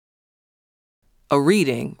A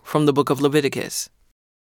reading from the book of Leviticus.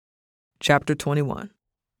 Chapter 21.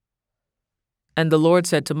 And the Lord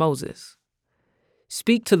said to Moses,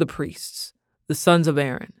 "Speak to the priests, the sons of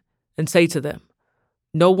Aaron, and say to them,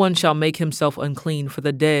 no one shall make himself unclean for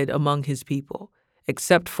the dead among his people,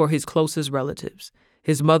 except for his closest relatives,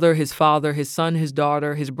 his mother, his father, his son, his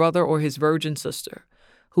daughter, his brother, or his virgin sister,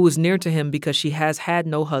 who is near to him because she has had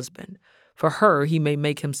no husband. For her he may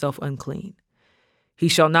make himself unclean. He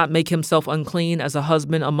shall not make himself unclean as a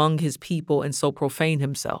husband among his people and so profane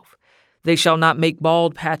himself. They shall not make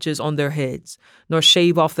bald patches on their heads, nor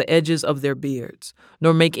shave off the edges of their beards,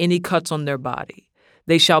 nor make any cuts on their body.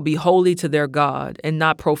 They shall be holy to their God, and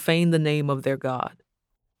not profane the name of their God.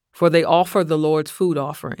 For they offer the Lord's food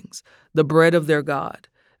offerings, the bread of their God.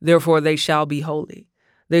 Therefore they shall be holy.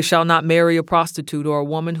 They shall not marry a prostitute or a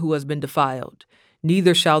woman who has been defiled.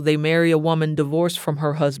 Neither shall they marry a woman divorced from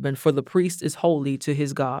her husband, for the priest is holy to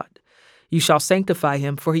his God. You shall sanctify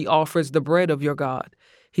him, for he offers the bread of your God.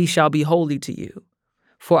 He shall be holy to you.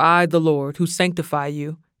 For I, the Lord, who sanctify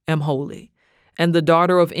you, am holy. And the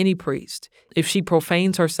daughter of any priest, if she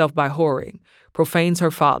profanes herself by whoring, profanes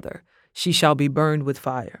her father, she shall be burned with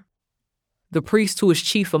fire. The priest who is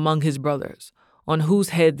chief among his brothers, on whose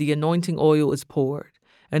head the anointing oil is poured,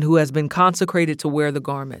 and who has been consecrated to wear the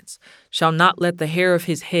garments, shall not let the hair of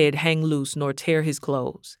his head hang loose nor tear his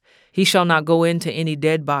clothes. He shall not go into any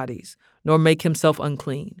dead bodies, nor make himself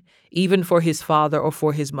unclean, even for his father or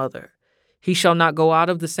for his mother. He shall not go out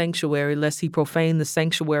of the sanctuary, lest he profane the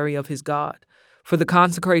sanctuary of his God. For the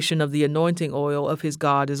consecration of the anointing oil of his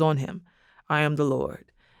God is on him. I am the Lord.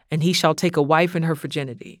 And he shall take a wife in her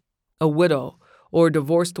virginity, a widow, or a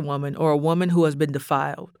divorced woman, or a woman who has been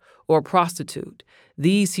defiled, or a prostitute.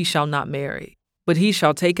 These he shall not marry, but he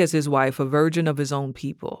shall take as his wife a virgin of his own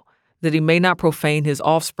people, that he may not profane his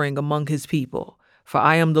offspring among his people, for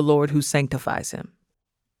I am the Lord who sanctifies him."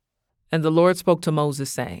 And the Lord spoke to Moses,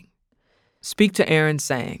 saying, "Speak to Aaron,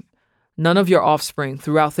 saying, none of your offspring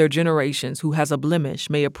throughout their generations who has a blemish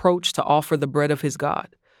may approach to offer the bread of his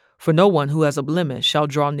God. For no one who has a blemish shall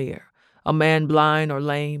draw near, a man blind or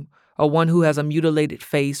lame, or one who has a mutilated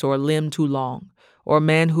face or a limb too long, or a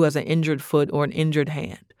man who has an injured foot or an injured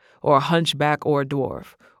hand, or a hunchback or a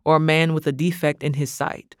dwarf, or a man with a defect in his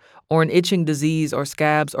sight, or an itching disease or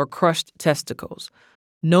scabs or crushed testicles.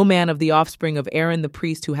 No man of the offspring of Aaron the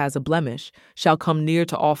priest who has a blemish shall come near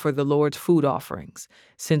to offer the Lord's food offerings,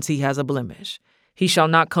 since he has a blemish. He shall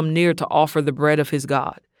not come near to offer the bread of his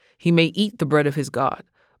God. He may eat the bread of his God,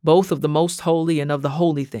 both of the most holy and of the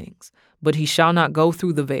holy things, but he shall not go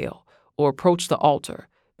through the veil or approach the altar,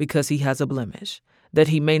 because he has a blemish, that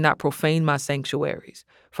he may not profane my sanctuaries,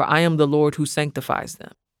 for I am the Lord who sanctifies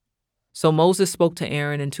them." So Moses spoke to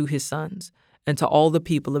Aaron and to his sons, and to all the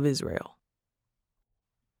people of Israel.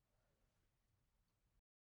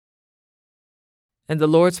 And the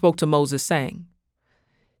Lord spoke to Moses, saying,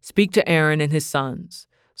 "Speak to Aaron and his sons,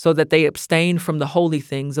 so that they abstain from the holy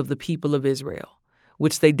things of the people of Israel,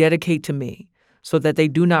 which they dedicate to me, so that they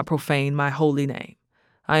do not profane my holy name.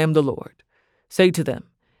 I am the Lord. Say to them,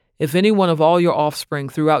 if any one of all your offspring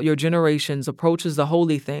throughout your generations approaches the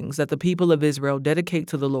holy things that the people of Israel dedicate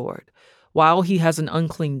to the Lord, while he has an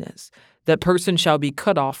uncleanness, that person shall be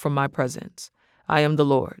cut off from my presence. I am the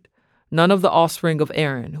Lord. None of the offspring of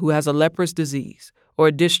Aaron who has a leprous disease or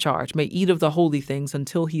a discharge may eat of the holy things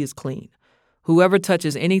until he is clean. Whoever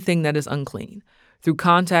touches anything that is unclean, through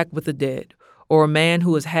contact with the dead, or a man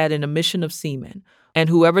who has had an emission of semen, and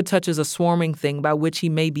whoever touches a swarming thing by which he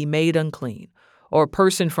may be made unclean, or a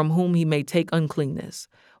person from whom he may take uncleanness,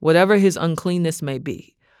 whatever his uncleanness may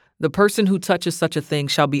be, the person who touches such a thing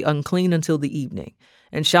shall be unclean until the evening,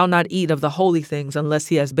 and shall not eat of the holy things unless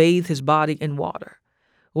he has bathed his body in water.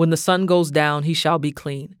 When the sun goes down, he shall be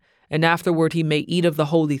clean, and afterward he may eat of the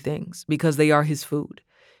holy things, because they are his food.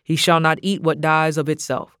 He shall not eat what dies of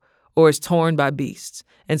itself, or is torn by beasts,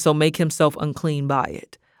 and so make himself unclean by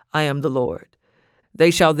it. I am the Lord. They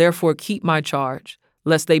shall therefore keep my charge,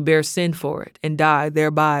 lest they bear sin for it, and die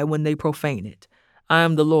thereby when they profane it. I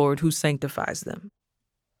am the Lord who sanctifies them.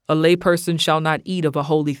 A layperson shall not eat of a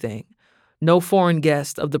holy thing. No foreign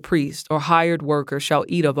guest of the priest or hired worker shall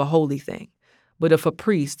eat of a holy thing. But if a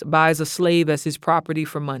priest buys a slave as his property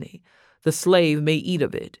for money, the slave may eat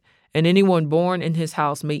of it, and anyone born in his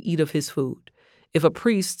house may eat of his food. If a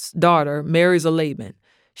priest's daughter marries a layman,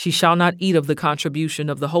 she shall not eat of the contribution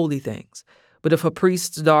of the holy things. But if a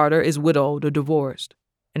priest's daughter is widowed or divorced,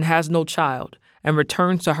 and has no child, and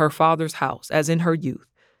returns to her father's house as in her youth,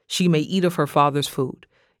 she may eat of her father's food,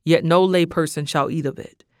 yet no layperson shall eat of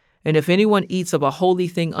it. And if anyone eats of a holy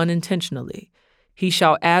thing unintentionally, he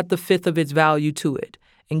shall add the fifth of its value to it,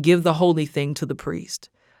 and give the holy thing to the priest.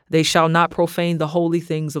 They shall not profane the holy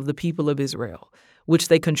things of the people of Israel, which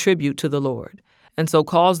they contribute to the Lord, and so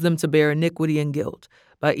cause them to bear iniquity and guilt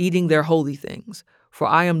by eating their holy things, for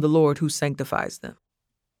I am the Lord who sanctifies them.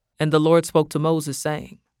 And the Lord spoke to Moses,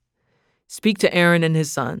 saying, Speak to Aaron and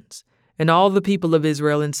his sons, and all the people of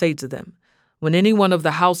Israel, and say to them, When any one of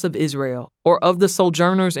the house of Israel, or of the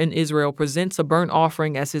sojourners in Israel, presents a burnt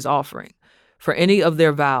offering as his offering, for any of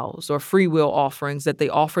their vows or freewill offerings that they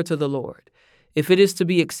offer to the Lord, if it is to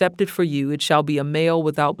be accepted for you, it shall be a male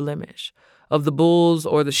without blemish, of the bulls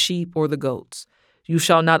or the sheep or the goats. You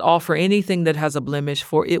shall not offer anything that has a blemish,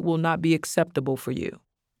 for it will not be acceptable for you.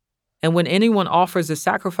 And when anyone offers a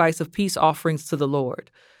sacrifice of peace offerings to the Lord,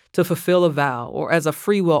 to fulfill a vow, or as a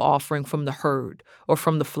freewill offering from the herd or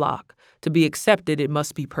from the flock, to be accepted it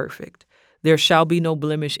must be perfect. There shall be no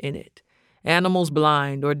blemish in it. Animals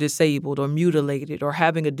blind or disabled or mutilated or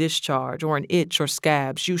having a discharge or an itch or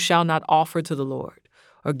scabs you shall not offer to the Lord,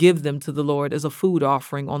 or give them to the Lord as a food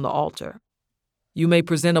offering on the altar. You may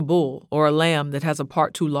present a bull or a lamb that has a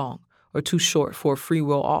part too long or too short for a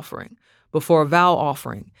freewill offering, but for a vow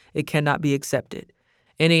offering it cannot be accepted.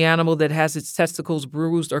 Any animal that has its testicles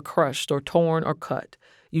bruised or crushed or torn or cut,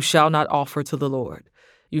 you shall not offer to the Lord.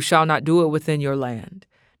 You shall not do it within your land.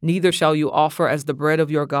 Neither shall you offer as the bread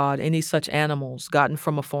of your God any such animals gotten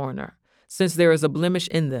from a foreigner. Since there is a blemish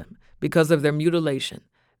in them because of their mutilation,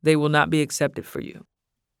 they will not be accepted for you.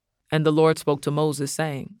 And the Lord spoke to Moses,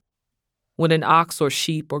 saying, When an ox or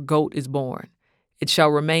sheep or goat is born, it shall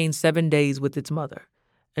remain 7 days with its mother,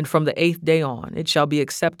 and from the 8th day on it shall be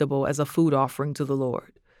acceptable as a food offering to the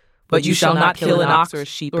Lord. But you shall not kill an ox or a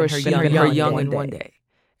sheep and her young in one day.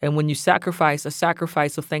 And when you sacrifice a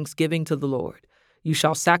sacrifice of thanksgiving to the Lord, you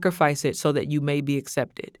shall sacrifice it so that you may be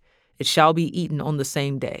accepted. It shall be eaten on the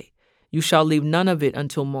same day. You shall leave none of it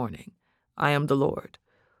until morning. I am the Lord.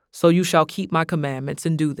 So you shall keep my commandments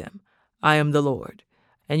and do them. I am the Lord.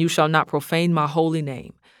 And you shall not profane my holy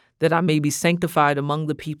name, that I may be sanctified among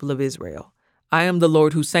the people of Israel. I am the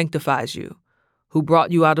Lord who sanctifies you, who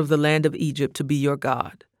brought you out of the land of Egypt to be your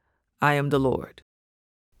God. I am the Lord.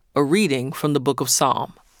 A reading from the book of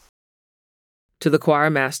Psalm. To the choir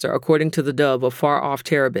master, according to the dove of far-off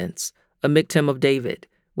terebinths, a miktam of David,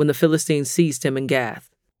 when the Philistines seized him in Gath.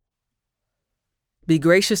 Be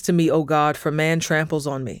gracious to me, O God, for man tramples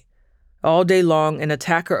on me. All day long an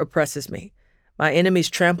attacker oppresses me. My enemies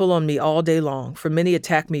trample on me all day long, for many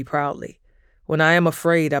attack me proudly. When I am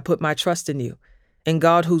afraid, I put my trust in you. In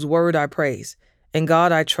God whose word I praise. In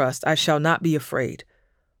God I trust, I shall not be afraid.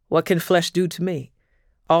 What can flesh do to me?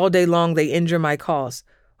 All day long they injure my cause.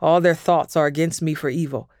 All their thoughts are against me for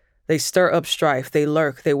evil. They stir up strife, they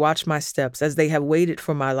lurk, they watch my steps, as they have waited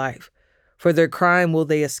for my life. For their crime will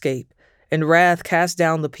they escape. In wrath cast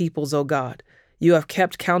down the peoples, O God. You have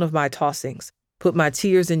kept count of my tossings. Put my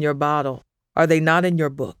tears in your bottle. Are they not in your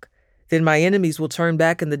book? Then my enemies will turn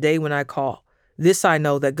back in the day when I call. This I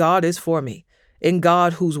know, that God is for me. In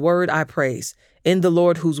God whose word I praise. In the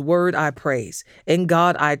Lord whose word I praise. In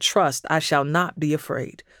God I trust, I shall not be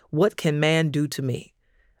afraid. What can man do to me?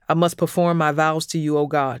 I must perform my vows to you, O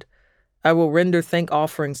God. I will render thank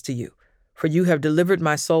offerings to you, for you have delivered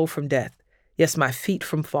my soul from death, yes, my feet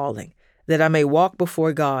from falling, that I may walk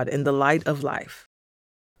before God in the light of life.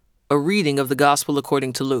 A reading of the Gospel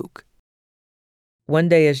according to Luke. One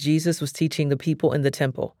day as Jesus was teaching the people in the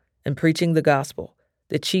temple and preaching the gospel,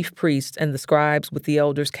 the chief priests and the scribes with the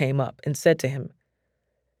elders came up and said to him,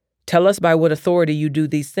 Tell us by what authority you do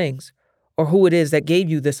these things, or who it is that gave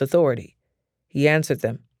you this authority. He answered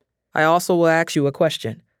them, I also will ask you a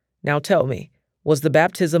question. Now tell me, was the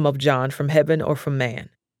baptism of John from heaven or from man?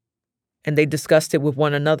 And they discussed it with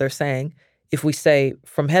one another, saying, If we say,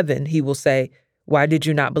 from heaven, he will say, Why did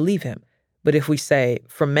you not believe him? But if we say,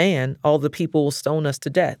 from man, all the people will stone us to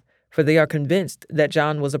death, for they are convinced that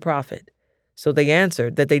John was a prophet. So they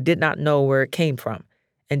answered that they did not know where it came from.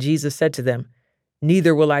 And Jesus said to them,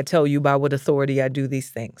 Neither will I tell you by what authority I do these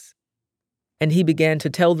things. And he began to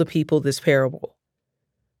tell the people this parable.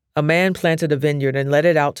 A man planted a vineyard and let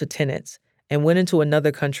it out to tenants, and went into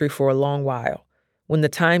another country for a long while. When the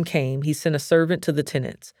time came, he sent a servant to the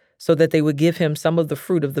tenants, so that they would give him some of the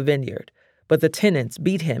fruit of the vineyard. But the tenants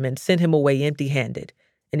beat him and sent him away empty-handed.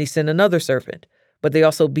 And he sent another servant, but they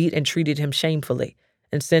also beat and treated him shamefully,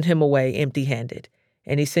 and sent him away empty-handed.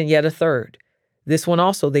 And he sent yet a third. This one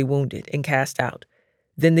also they wounded and cast out.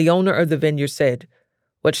 Then the owner of the vineyard said,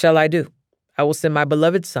 What shall I do? I will send my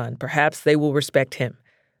beloved son, perhaps they will respect him.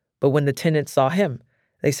 But when the tenants saw him,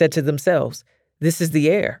 they said to themselves, This is the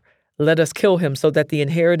heir. Let us kill him so that the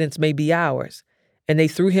inheritance may be ours. And they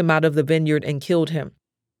threw him out of the vineyard and killed him.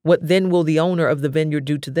 What then will the owner of the vineyard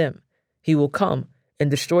do to them? He will come and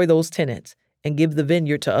destroy those tenants and give the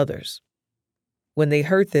vineyard to others." When they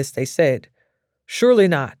heard this, they said, "Surely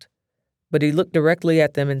not." But he looked directly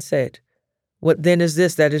at them and said, "What then is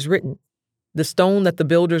this that is written? The stone that the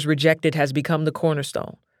builders rejected has become the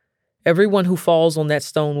cornerstone. Everyone who falls on that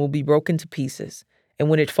stone will be broken to pieces, and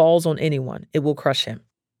when it falls on anyone, it will crush him."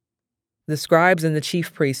 The scribes and the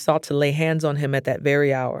chief priests sought to lay hands on him at that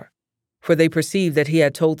very hour, for they perceived that he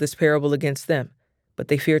had told this parable against them, but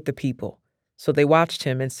they feared the people. So they watched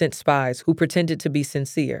him and sent spies who pretended to be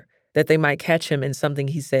sincere, that they might catch him in something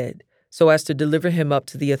he said, so as to deliver him up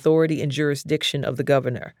to the authority and jurisdiction of the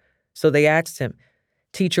governor. So they asked him,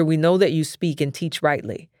 "Teacher, we know that you speak and teach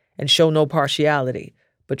rightly, and show no partiality,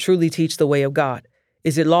 but truly teach the way of God.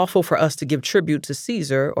 Is it lawful for us to give tribute to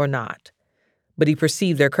Caesar or not?" But he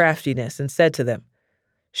perceived their craftiness and said to them,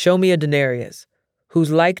 "Show me a denarius.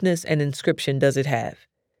 Whose likeness and inscription does it have?"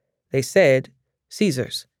 They said,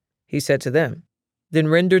 "Caesar's." He said to them, "Then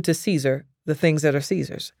render to Caesar the things that are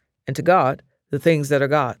Caesar's, and to God the things that are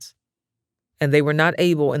God's." And they were not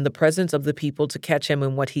able in the presence of the people to catch him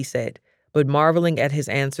in what he said, but marveling at his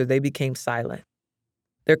answer, they became silent.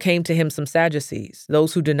 There came to him some Sadducees,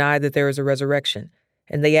 those who deny that there is a resurrection,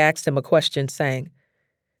 and they asked him a question, saying,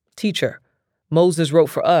 "Teacher, Moses wrote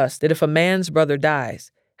for us that if a man's brother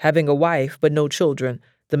dies, having a wife but no children,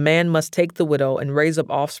 the man must take the widow and raise up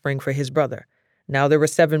offspring for his brother. Now there were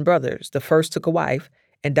 7 brothers. The first took a wife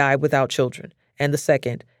and died without children, and the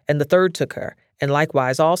second, and the third took her, and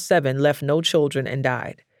likewise all 7 left no children and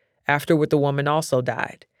died. Afterward the woman also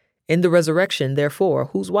died. In the resurrection, therefore,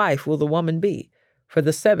 whose wife will the woman be? For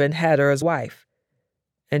the 7 had her as wife."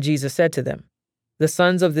 And Jesus said to them, "The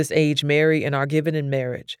sons of this age marry and are given in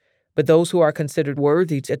marriage, but those who are considered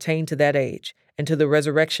worthy to attain to that age and to the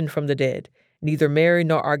resurrection from the dead neither marry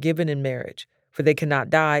nor are given in marriage, for they cannot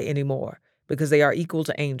die any more, because they are equal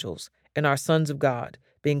to angels and are sons of God,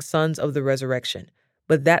 being sons of the resurrection.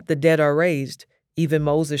 But that the dead are raised, even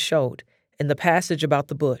Moses showed in the passage about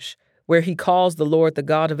the bush, where he calls the Lord the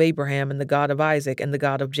God of Abraham and the God of Isaac and the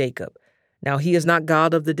God of Jacob. Now he is not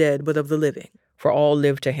God of the dead, but of the living, for all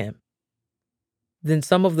live to him." Then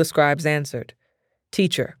some of the scribes answered,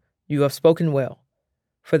 "Teacher, you have spoken well,"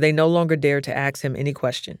 for they no longer dared to ask him any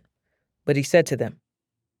question. But he said to them,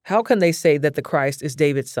 "How can they say that the Christ is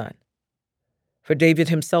David's son? For David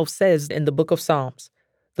himself says in the book of Psalms,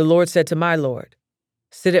 'The Lord said to my Lord,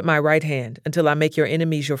 sit at my right hand until I make your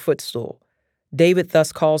enemies your footstool.' David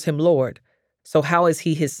thus calls him Lord, so how is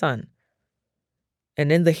he his son?"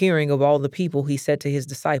 And in the hearing of all the people, he said to his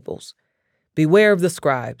disciples, "Beware of the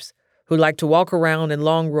scribes, who like to walk around in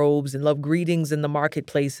long robes and love greetings in the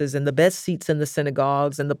marketplaces and the best seats in the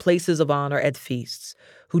synagogues and the places of honor at feasts,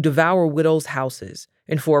 who devour widows' houses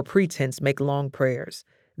and for a pretense make long prayers.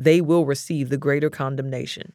 They will receive the greater condemnation.